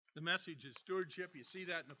The message is stewardship. You see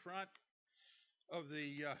that in the front of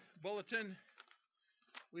the bulletin.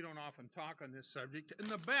 We don't often talk on this subject. In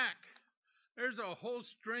the back, there's a whole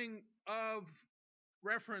string of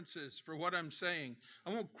references for what I'm saying. I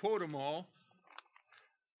won't quote them all.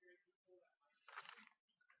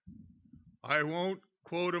 I won't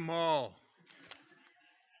quote them all.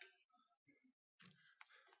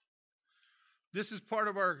 This is part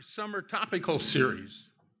of our summer topical series.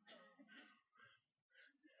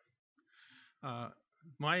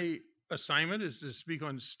 My assignment is to speak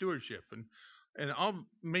on stewardship, and I'll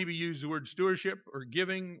maybe use the word stewardship or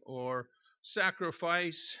giving or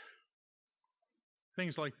sacrifice,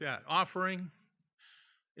 things like that. Offering,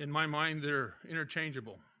 in my mind, they're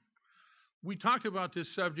interchangeable. We talked about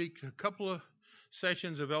this subject a couple of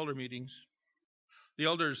sessions of elder meetings. The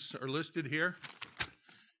elders are listed here.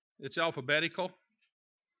 It's alphabetical.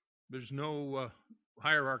 There's no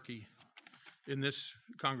hierarchy in this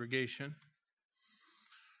congregation.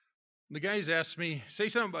 The guys asked me, say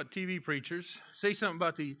something about TV preachers, say something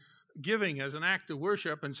about the giving as an act of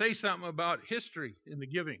worship, and say something about history in the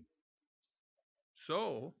giving.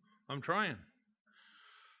 So I'm trying.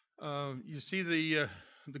 You see the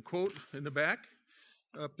quote in the back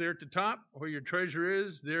up there at the top, where your treasure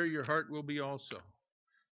is, there your heart will be also.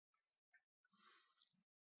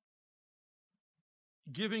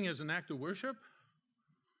 Giving as an act of worship?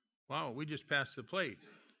 Wow, we just passed the plate.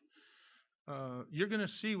 You're going to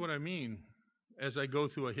see what I mean as I go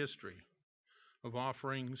through a history of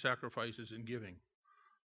offering, sacrifices, and giving.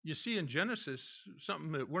 You see in Genesis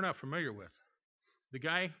something that we're not familiar with. The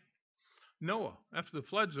guy, Noah, after the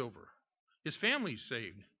flood's over, his family's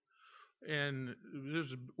saved. And there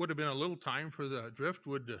would have been a little time for the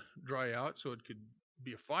driftwood to dry out so it could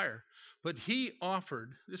be a fire. But he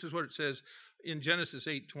offered, this is what it says in Genesis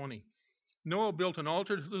 8:20. Noah built an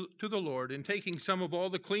altar to the Lord, and taking some of all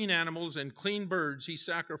the clean animals and clean birds, he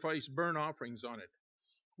sacrificed burnt offerings on it.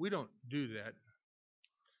 We don't do that.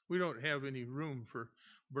 We don't have any room for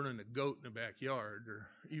burning a goat in the backyard or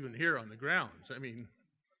even here on the grounds. I mean,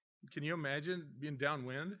 can you imagine being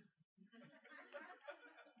downwind?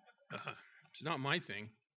 It's not my thing.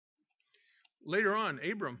 Later on,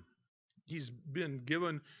 Abram, he's been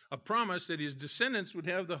given a promise that his descendants would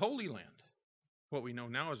have the Holy Land, what we know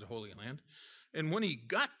now as the Holy Land. And when he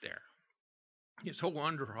got there, his whole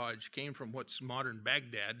entourage came from what's modern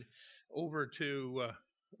Baghdad over to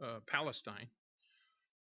Palestine.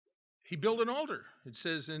 He built an altar. It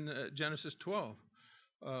says in Genesis 12,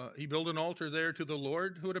 he built an altar there to the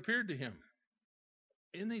Lord who had appeared to him.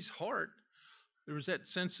 In his heart, there was that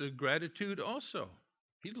sense of gratitude also.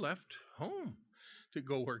 He left home to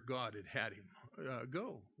go where God had him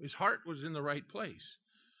go. His heart was in the right place.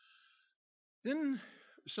 Then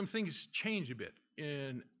some things change a bit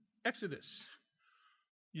in Exodus.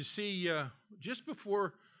 You see, just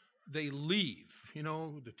before they leave,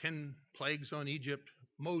 the 10 plagues on Egypt,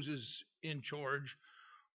 Moses in charge,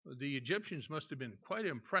 the Egyptians must have been quite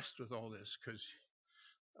impressed with all this, because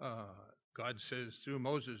God says through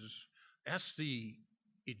Moses, ask the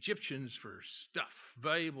Egyptians for stuff,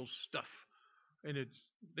 valuable stuff. And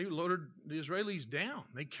they loaded the Israelis down.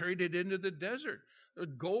 They carried it into the desert.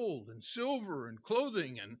 Gold and silver and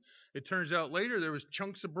clothing. And it turns out later there was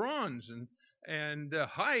chunks of bronze and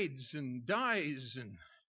hides and dyes and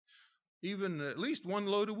even at least one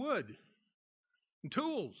load of wood and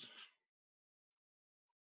tools.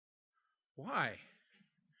 Why?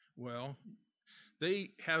 Well,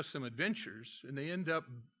 they have some adventures, and they end up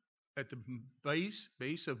at the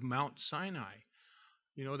base of Mount Sinai.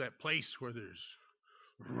 That place where there's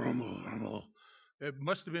rumble. It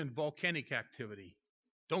must have been volcanic activity.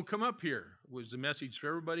 Don't come up here was the message for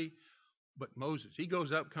everybody but Moses. He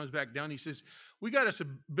goes up, comes back down. He says, we got to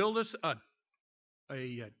build us a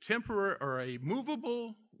temporary or a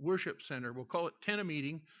movable worship center. We'll call it tent a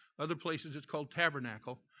meeting. Other places it's called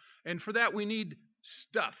tabernacle. And for that we need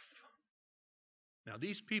stuff. Now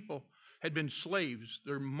these people had been slaves.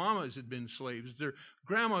 Their mamas had been slaves. Their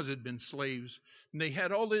grandmas had been slaves. And they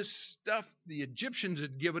had all this stuff the Egyptians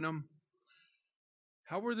had given them.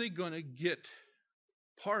 How were they going to get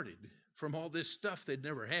parted from all this stuff they'd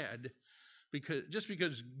never had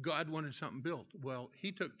because God wanted something built? Well,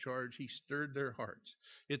 he took charge. He stirred their hearts.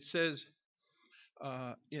 It says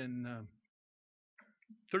in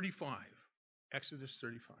 35, Exodus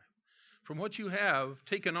 35, from what you have,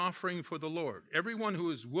 take an offering for the Lord. Everyone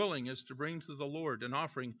who is willing is to bring to the Lord an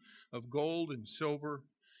offering of gold and silver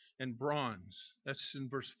and bronze. That's in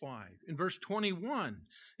verse 5. In verse 21,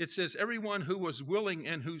 it says, everyone who was willing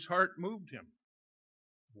and whose heart moved him.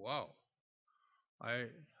 Wow.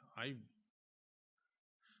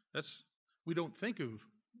 We don't think of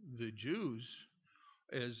the Jews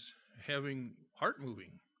as having heart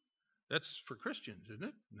moving. That's for Christians, isn't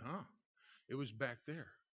it? No, it was back there.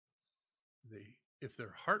 If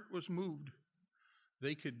their heart was moved,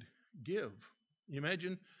 they could give. You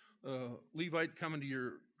imagine Levite coming to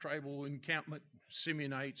your tribal encampment,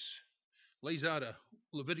 Simeonites, lays out a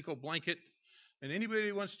Levitical blanket, and anybody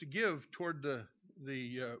who wants to give toward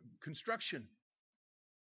the construction,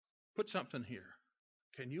 put something here.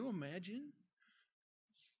 Can you imagine?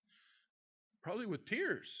 Probably with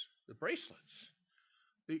tears, the bracelets,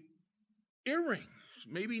 the earrings,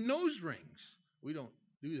 maybe nose rings. We don't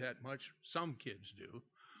do that much. Some kids do.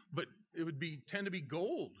 But it would tend to be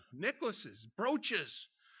gold, necklaces, brooches,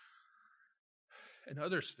 and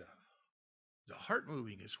other stuff. The heart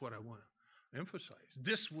moving is what I want to emphasize.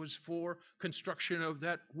 This was for construction of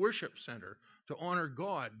that worship center to honor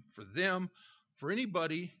God, for them, for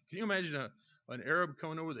anybody. Can you imagine an Arab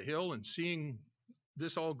coming over the hill and seeing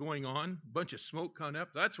this all going on? A bunch of smoke coming up.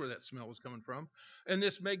 That's where that smell was coming from. And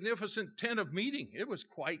this magnificent tent of meeting. It was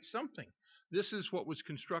quite something. This is what was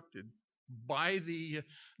constructed by the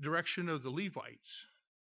direction of the Levites,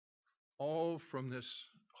 all from this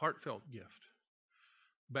heartfelt gift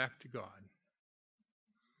back to God.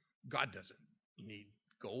 God doesn't need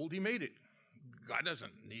gold. He made it. God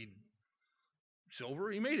doesn't need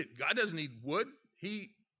silver. He made it. God doesn't need wood.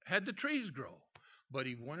 He had the trees grow. But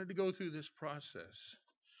he wanted to go through this process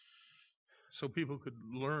so people could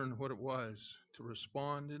learn what it was to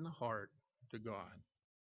respond in the heart to God.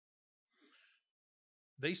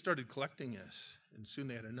 They started collecting this, and soon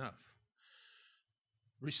they had enough.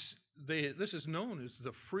 This is known as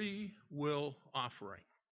the free will offering.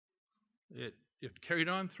 It carried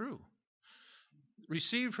on through.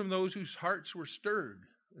 Received from those whose hearts were stirred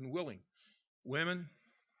and willing. Women,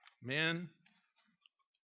 men.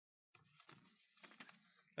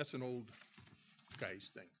 That's an old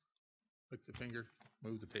guy's thing. Lick the finger,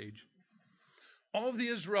 move the page. All the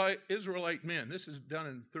Israelite men, this is done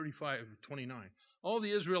in 35:29. All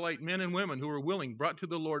the Israelite men and women who were willing brought to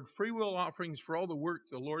the Lord free will offerings for all the work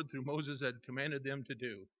the Lord through Moses had commanded them to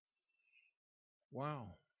do. Wow.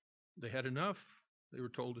 They had enough. They were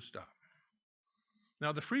told to stop.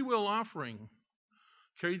 Now, the free will offering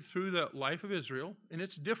carried through the life of Israel, and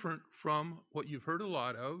it's different from what you've heard a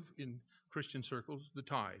lot of in Christian circles, the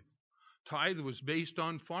tithe. Tithe was based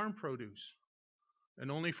on farm produce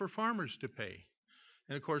and only for farmers to pay.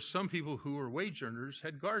 And of course, some people who were wage earners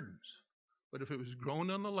had gardens. But if it was grown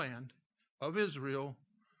on the land of Israel,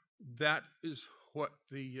 that is what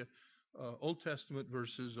the Old Testament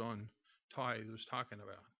verses on tithe was talking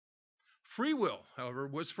about. Free will, however,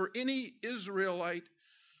 was for any Israelite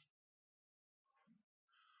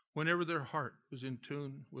whenever their heart was in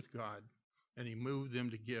tune with God and he moved them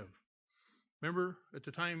to give. Remember, at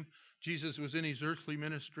the time Jesus was in his earthly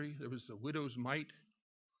ministry, there was the widow's mite.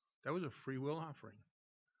 That was a free will offering.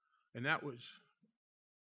 And that was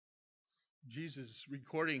Jesus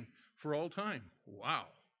recording for all time. Wow.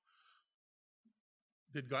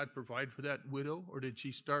 Did God provide for that widow, or did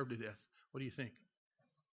she starve to death? What do you think?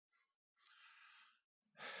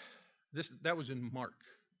 That was in Mark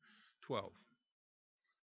 12.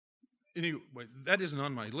 Anyway, that isn't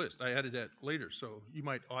on my list. I added that later, so you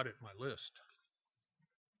might audit my list.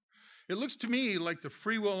 It looks to me like the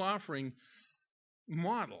free will offering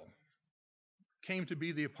model came to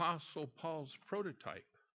be the Apostle Paul's prototype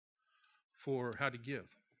for how to give.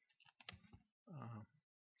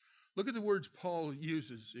 Look at the words Paul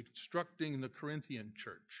uses instructing the Corinthian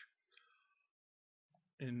church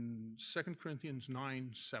in 2 Corinthians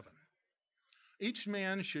 9:7. Each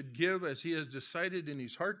man should give as he has decided in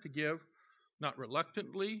his heart to give, not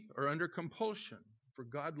reluctantly or under compulsion, for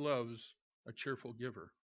God loves a cheerful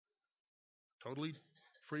giver. Totally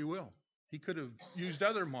free will. He could have used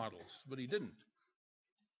other models, but he didn't.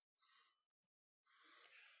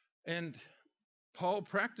 And Paul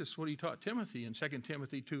practiced what he taught Timothy in 2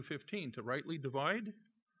 Timothy 2:15, to rightly divide.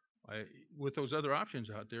 With those other options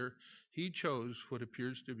out there, he chose what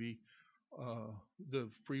appears to be the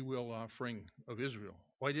free will offering of Israel.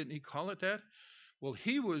 Why didn't he call it that? Well,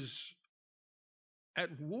 he was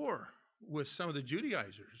at war with some of the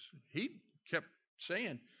Judaizers. He kept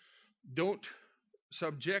saying, don't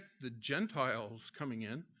subject the Gentiles coming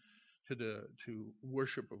in to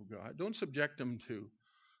worship of God. Don't subject them to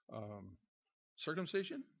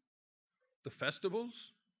circumcision, the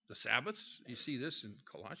festivals, the Sabbaths. You see this in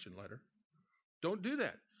Colossian letter. Don't do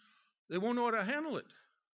that. They won't know how to handle it.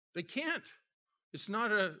 They can't. It's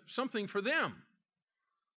not something for them.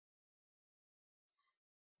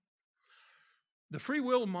 The free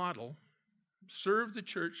will model served the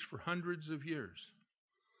church for hundreds of years.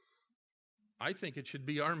 I think it should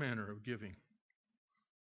be our manner of giving.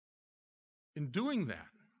 In doing that,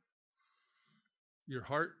 your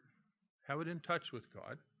heart, have it in touch with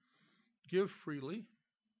God. Give freely,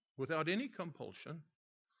 without any compulsion.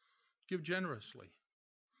 Give generously.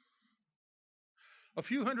 A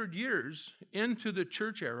few hundred years into the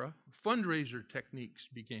church era, fundraiser techniques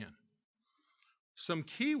began. Some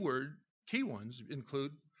key ones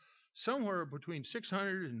include somewhere between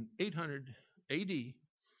 600 and 800 AD,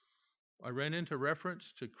 I ran into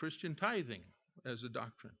reference to Christian tithing as a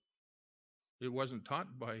doctrine. It wasn't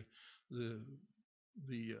taught by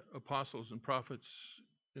the apostles and prophets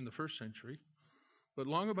in the first century, but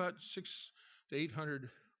long about 600 to 800,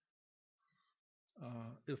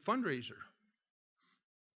 a fundraiser.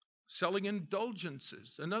 Selling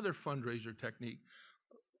indulgences, another fundraiser technique,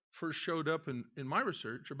 first showed up in my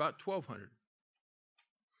research about 1200.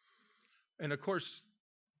 And of course,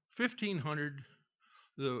 1500,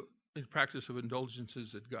 the practice of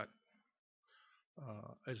indulgences that got,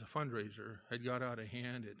 as a fundraiser, had got out of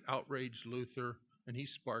hand. It outraged Luther, and he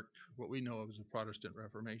sparked what we know of as the Protestant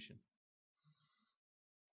Reformation.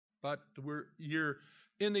 But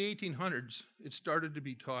in the 1800s, it started to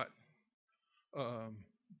be taught,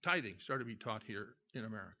 tithing started to be taught here in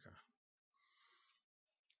America.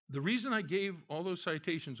 The reason I gave all those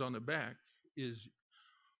citations on the back is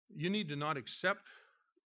you need to not accept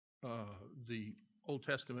the Old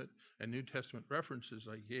Testament and New Testament references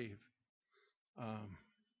I gave.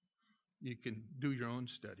 You can do your own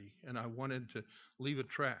study, and I wanted to leave a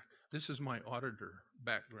track. This is my auditor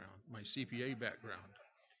background, my CPA background.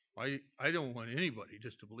 I don't want anybody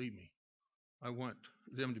just to believe me. I want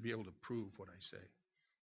them to be able to prove what I say.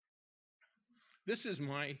 This is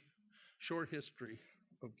my short history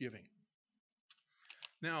of giving.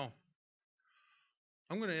 Now,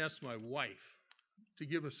 I'm going to ask my wife to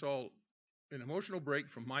give us all an emotional break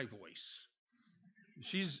from my voice.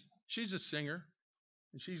 She's a singer,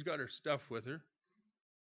 and she's got her stuff with her.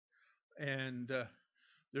 And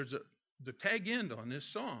the tag end on this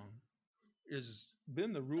song has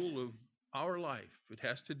been the rule of our life. It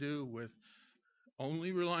has to do with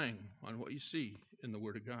only relying on what you see in the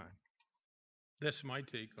Word of God. That's my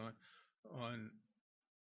take on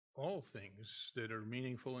all things that are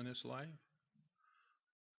meaningful in this life.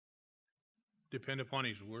 Depend upon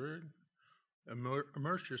His Word.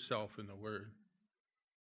 Immerse yourself in the Word.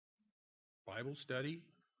 Bible study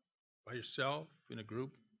by yourself, in a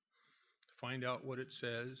group. Find out what it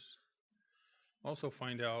says. Also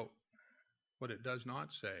find out what it does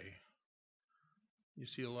not say. You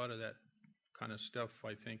see a lot of that kind of stuff,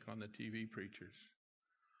 I think, on the TV preachers.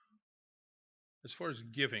 As far as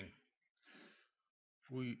giving,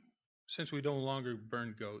 since we no longer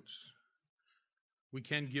burn goats, we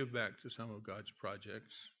can give back to some of God's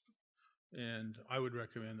projects, and I would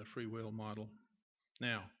recommend the free will model.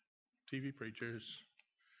 Now, TV preachers,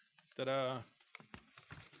 ta-da!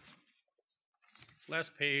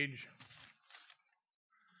 Last page.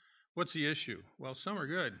 What's the issue? Well, some are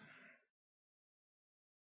good.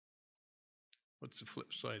 What's the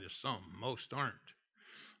flip side of some? Most aren't.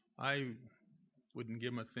 I wouldn't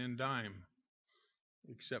give them a thin dime,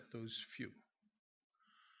 except those few.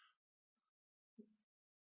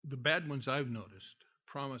 The bad ones I've noticed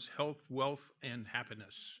promise health, wealth, and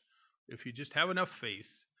happiness. If you just have enough faith,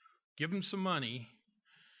 give them some money,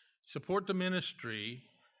 support the ministry,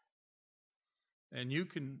 and you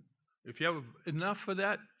can, if you have enough of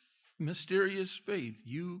that mysterious faith,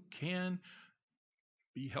 you can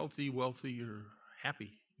be healthy, wealthy, or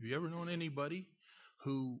happy. Have you ever known anybody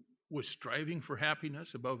who was striving for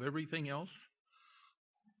happiness above everything else?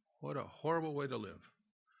 What a horrible way to live.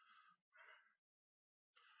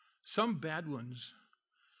 Some bad ones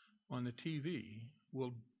on the TV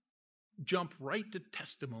will jump right to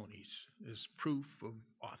testimonies as proof of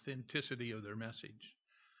authenticity of their message.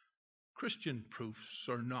 Christian proofs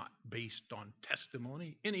are not based on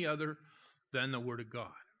testimony any other than the Word of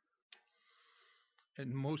God.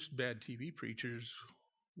 And most bad TV preachers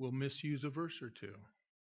will misuse a verse or two.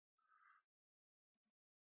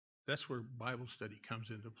 That's where Bible study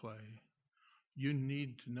comes into play. You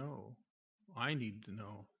need to know. I need to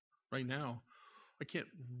know. Right now, I can't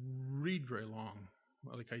read very long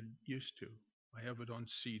like I used to. I have it on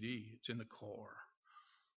CD. It's in the car.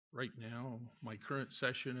 Right now, my current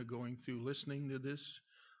session of going through listening to this,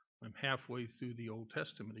 I'm halfway through the Old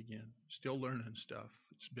Testament again. Still learning stuff.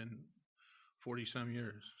 It's been 40-some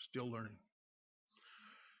years. Still learning.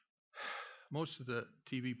 Most of the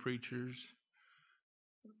TV preachers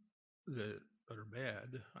that are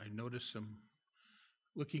bad, I notice them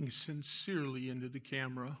looking sincerely into the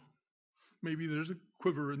camera. Maybe there's a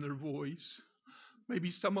quiver in their voice.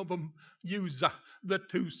 Maybe some of them use the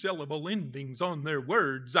two-syllable endings on their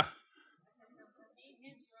words.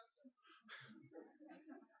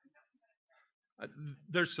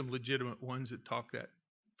 There's some legitimate ones that talk that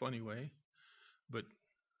funny way, but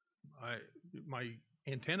I my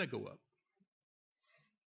antenna go up.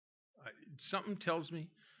 Something tells me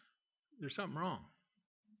there's something wrong.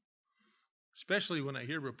 Especially when I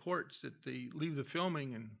hear reports that they leave the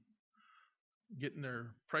filming and get in their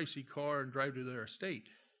pricey car and drive to their estate.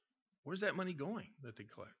 Where's that money going that they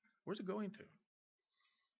collect? Where's it going to?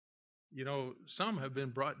 You know, some have been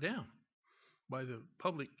brought down by the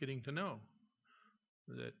public getting to know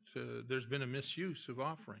that there's been a misuse of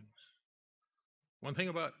offerings. One thing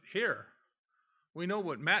about here, we know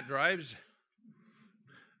what Matt drives.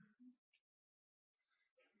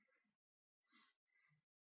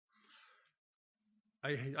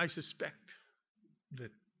 I suspect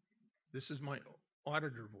that this is my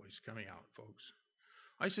auditor voice coming out, folks.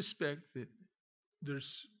 I suspect that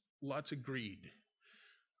there's lots of greed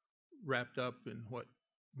wrapped up in what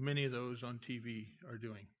many of those on TV are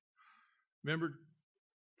doing. Remember,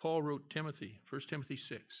 Paul wrote Timothy, 1 Timothy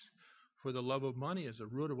 6, for the love of money is the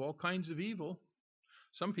root of all kinds of evil.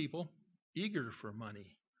 Some people, eager for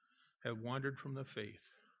money, have wandered from the faith.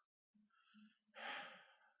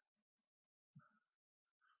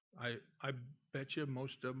 I bet you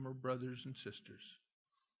most of them are brothers and sisters.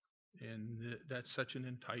 And that's such an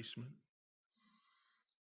enticement.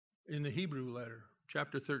 In the Hebrew letter,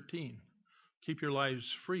 chapter 13, keep your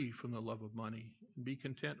lives free from the love of money and be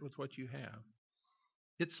content with what you have.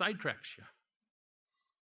 It sidetracks you.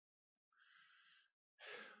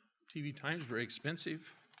 TV time's very expensive.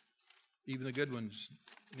 Even the good ones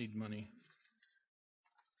need money.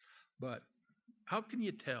 But how can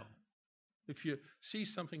you tell? If you see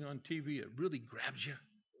something on TV, it really grabs you.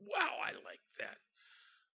 Wow, I like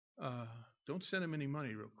that. Don't send them any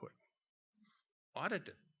money real quick. Audit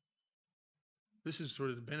it. This is sort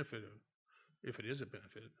of the benefit of, if it is a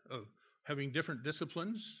benefit, of having different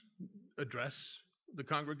disciplines address the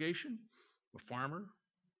congregation. A farmer,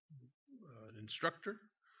 an instructor,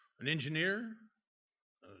 an engineer,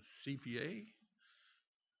 a CPA.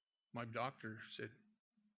 My doctor said,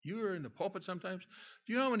 you are in the pulpit sometimes.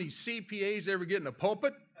 Do you know how many CPAs ever get in the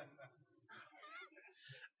pulpit?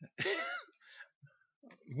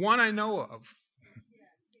 One I know of.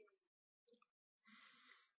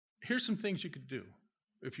 Here's some things you could do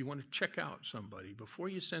if you want to check out somebody before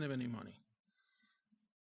you send them any money.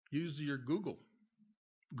 Use your Google.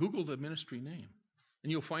 Google the ministry name,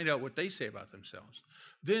 and you'll find out what they say about themselves.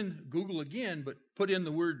 Then Google again, but put in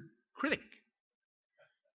the word critic.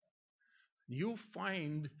 You'll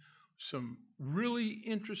find some really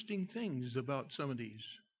interesting things about some of these.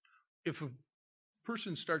 If a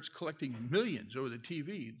person starts collecting millions over the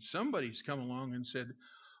TV, somebody's come along and said,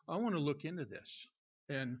 I want to look into this.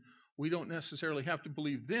 And we don't necessarily have to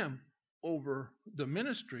believe them over the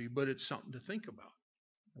ministry, but it's something to think about.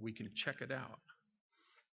 We can check it out.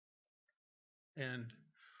 And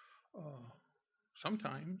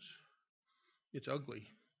sometimes it's ugly.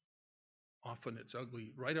 Often it's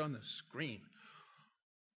ugly right on the screen.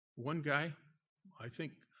 One guy, I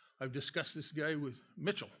think I've discussed this guy with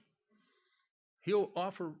Mitchell. He'll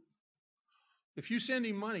offer, if you send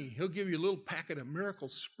him money, he'll give you a little packet of Miracle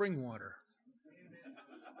Spring Water.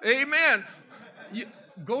 Amen.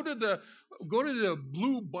 Go to the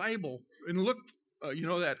Blue Bible and look,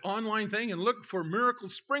 that online thing, and look for Miracle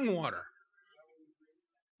Spring Water.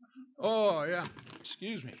 Oh, yeah.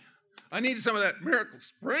 Excuse me. I need some of that Miracle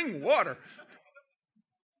Spring Water.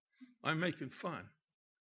 I'm making fun.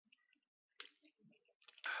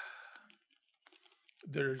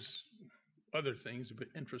 There's other things of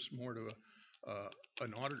interest more to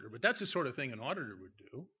an auditor, but that's the sort of thing an auditor would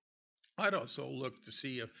do. I'd also look to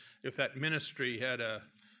see if that ministry had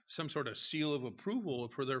some sort of seal of approval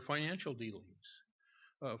for their financial dealings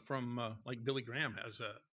from like Billy Graham has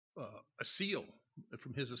a seal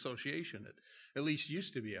from his association. It at least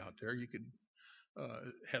used to be out there. You could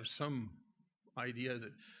have some idea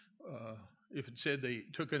that if it said they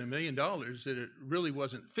took in $1 million, that it really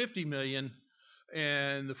wasn't $50 million,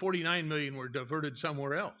 and the $49 million were diverted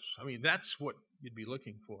somewhere else. I mean, that's what you'd be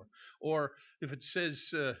looking for. Or if it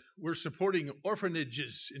says we're supporting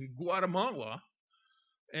orphanages in Guatemala,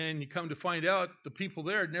 and you come to find out the people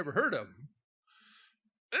there had never heard of them.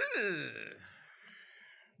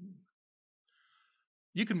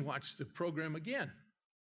 You can watch the program again.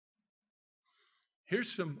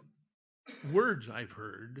 Here's some words I've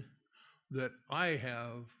heard that I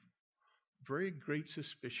have very great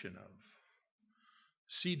suspicion of.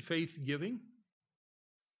 Seed faith giving.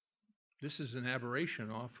 This is an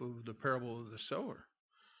aberration off of the parable of the sower.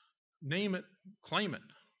 Name it, claim it.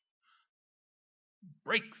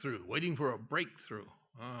 Breakthrough, waiting for a breakthrough.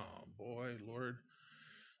 Oh boy, Lord.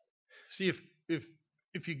 See,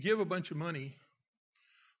 if you give a bunch of money,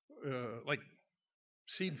 like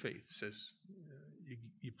seed faith says,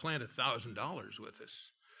 you plant $1,000 with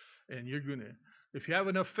us, and you're gonna, if you have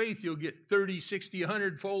enough faith, you'll get 30, 60,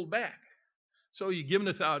 100-fold back. So you give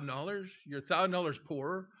them $1,000, you're $1,000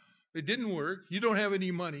 poorer. It didn't work. You don't have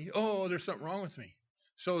any money. Oh, there's something wrong with me.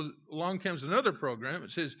 So along comes another program.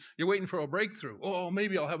 It says you're waiting for a breakthrough. Oh,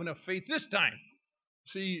 maybe I'll have enough faith this time.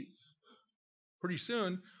 See, pretty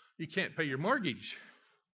soon you can't pay your mortgage.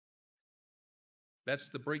 That's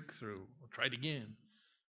the breakthrough. We'll try it again.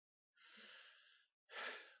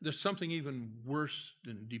 There's something even worse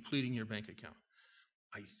than depleting your bank account.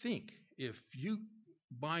 I think if you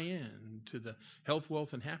buy in to the health,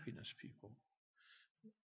 wealth, and happiness people,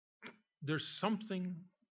 there's something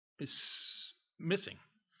is missing.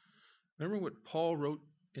 Remember what Paul wrote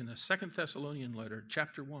in the 2 Thessalonian letter,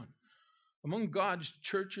 chapter 1. Among God's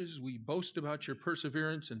churches, we boast about your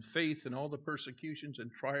perseverance and faith and all the persecutions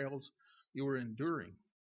and trials you are enduring.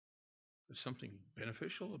 There's something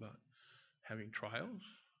beneficial about having trials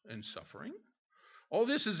and suffering. All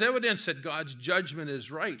this is evidence that God's judgment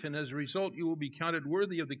is right, and as a result, you will be counted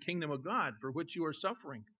worthy of the kingdom of God for which you are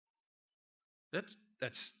suffering. That's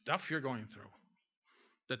stuff you're going through.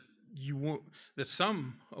 That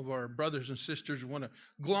some of our brothers and sisters want to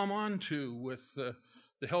glom onto with the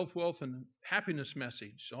health, wealth, and happiness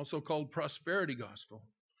message, also called prosperity gospel.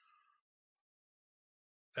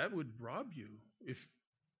 That would rob you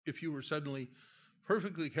if you were suddenly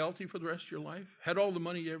perfectly healthy for the rest of your life, had all the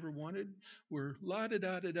money you ever wanted, were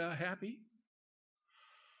la-da-da-da-da happy.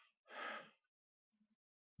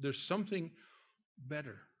 There's something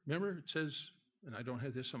better. Remember, it says, and I don't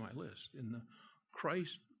have this on my list,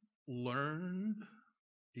 Christ learned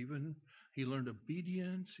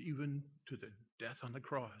obedience even to the death on the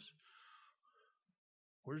cross.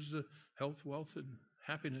 Where's the health, wealth, and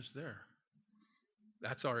happiness there?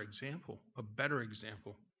 That's our example, a better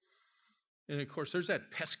example. And of course, there's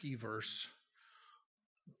that pesky verse.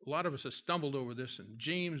 A lot of us have stumbled over this in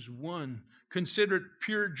James 1. Consider it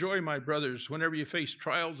pure joy, my brothers, whenever you face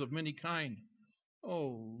trials of many kind.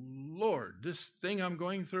 Oh, Lord, this thing I'm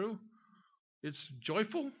going through, it's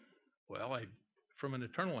joyful? Well, from an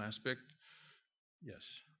eternal aspect, yes.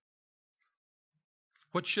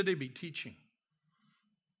 What should they be teaching?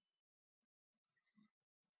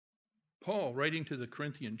 Paul, writing to the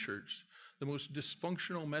Corinthian church, the most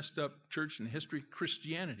dysfunctional, messed up church in history,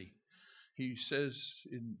 Christianity, he says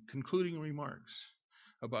in concluding remarks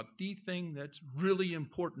about the thing that's really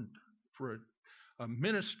important for a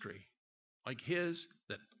ministry like his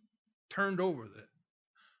that turned over the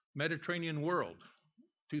Mediterranean world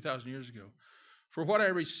 2,000 years ago. For what I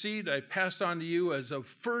received, I passed on to you as of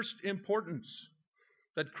first importance,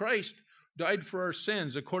 that Christ died for our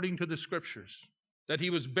sins according to the Scriptures, that he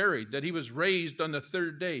was buried, that he was raised on the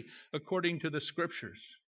third day according to the Scriptures.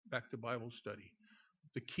 Back to Bible study.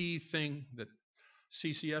 The key thing that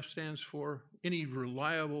CCF stands for, any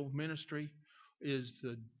reliable ministry, is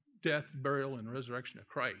the death, burial, and resurrection of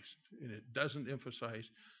Christ. And it doesn't emphasize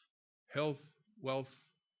health, wealth,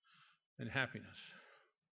 and happiness.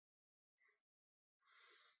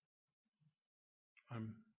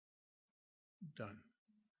 I'm done.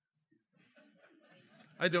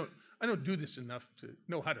 I don't do this enough to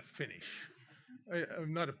know how to finish.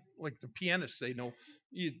 I'm not like the pianists. They know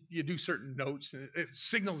you do certain notes and it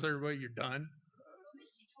signals everybody you're done.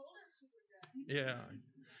 Yeah,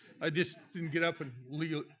 I just didn't get up and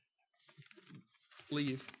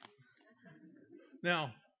leave.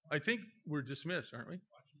 Now, I think we're dismissed, aren't we?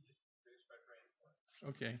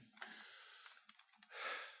 Okay.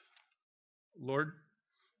 Lord,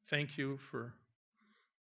 thank you for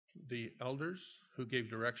the elders who gave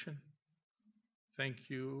direction. Thank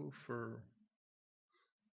you for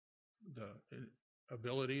the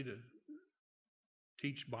ability to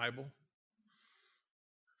teach Bible.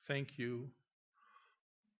 Thank you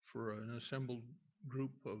for an assembled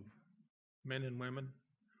group of men and women,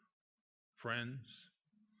 friends,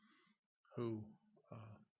 who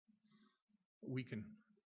we can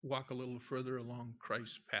walk a little further along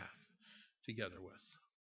Christ's path together with.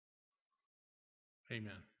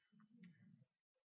 Amen.